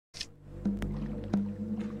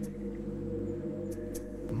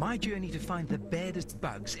My journey to find the baddest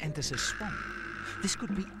bugs enters a swamp. This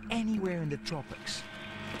could be anywhere in the tropics.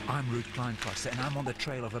 I'm Ruud Kleinvaster, and I'm on the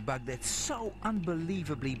trail of a bug that's so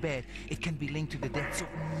unbelievably bad it can be linked to the deaths of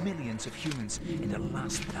millions of humans in the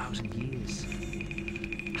last 1,000 years.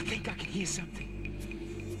 I think I can hear something.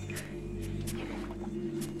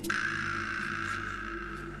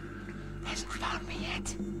 Hasn't found me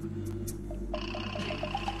yet.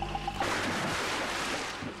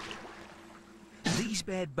 These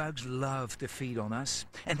bad bugs love to feed on us,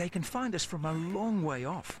 and they can find us from a long way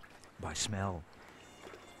off, by smell.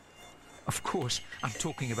 Of course, I'm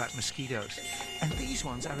talking about mosquitoes. And these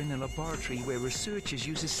ones are in a laboratory where researchers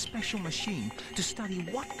use a special machine to study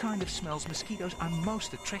what kind of smells mosquitoes are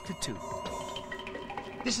most attracted to.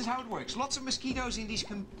 This is how it works. Lots of mosquitoes in these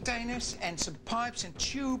containers and some pipes and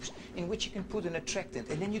tubes in which you can put an attractant,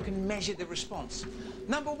 and then you can measure the response.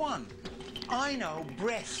 Number one, I know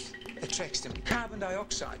breath attracts them, carbon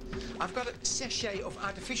dioxide. I've got a sachet of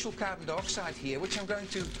artificial carbon dioxide here, which I'm going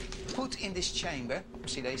to put in this chamber.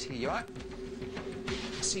 See, these, here you are.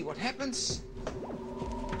 See what happens.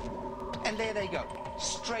 And there they go,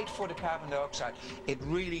 straight for the carbon dioxide. It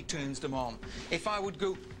really turns them on. If I would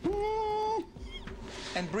go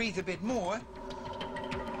and breathe a bit more,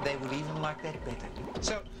 they will even like that better.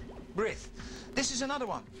 So, breath. This is another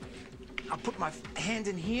one. I'll put my hand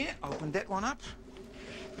in here, open that one up.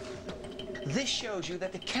 This shows you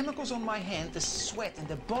that the chemicals on my hand, the sweat and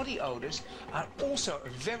the body odors, are also a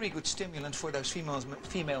very good stimulant for those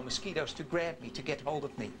female mosquitoes to grab me, to get hold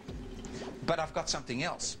of me. But I've got something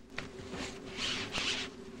else.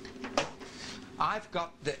 I've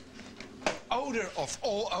got the odor of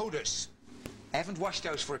all odors. I haven't washed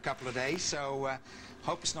those for a couple of days, so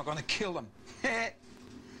hope it's not going to kill them.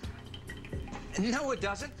 No, it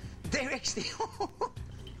doesn't. They're actually...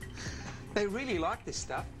 They really like this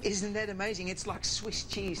stuff. Isn't that amazing? It's like Swiss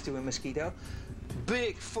cheese to a mosquito.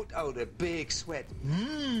 Big foot odor, big sweat.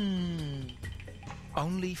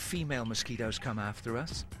 Only female mosquitoes come after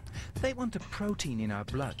us. They want a protein in our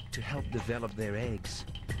blood to help develop their eggs.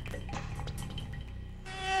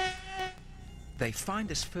 They find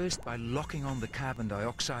us first by locking on the carbon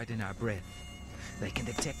dioxide in our breath. They can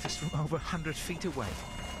detect us from over 100 feet away.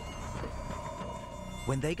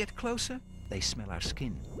 When they get closer, they smell our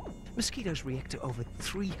skin. Mosquitoes react to over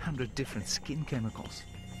 300 different skin chemicals.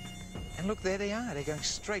 And look, there they are. They're going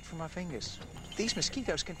straight for my fingers. These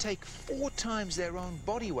mosquitoes can take 4 times their own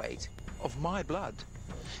body weight of my blood.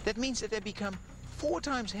 That means that they become 4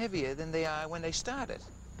 times heavier than they are when they started.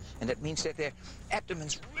 And that means that their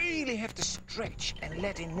abdomens really have to stretch and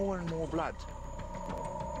let in more and more blood.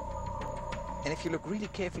 And if you look really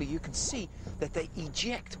carefully, you can see that they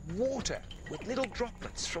eject water with little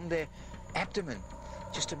droplets from their abdomen,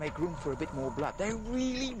 just to make room for a bit more blood. They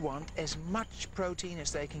really want as much protein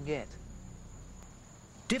as they can get.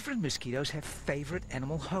 Different mosquitoes have favorite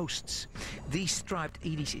animal hosts. These striped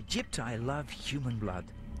Aedes aegypti love human blood.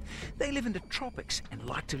 They live in the tropics and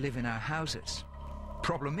like to live in our houses.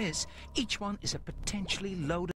 Problem is, each one is a potentially loaded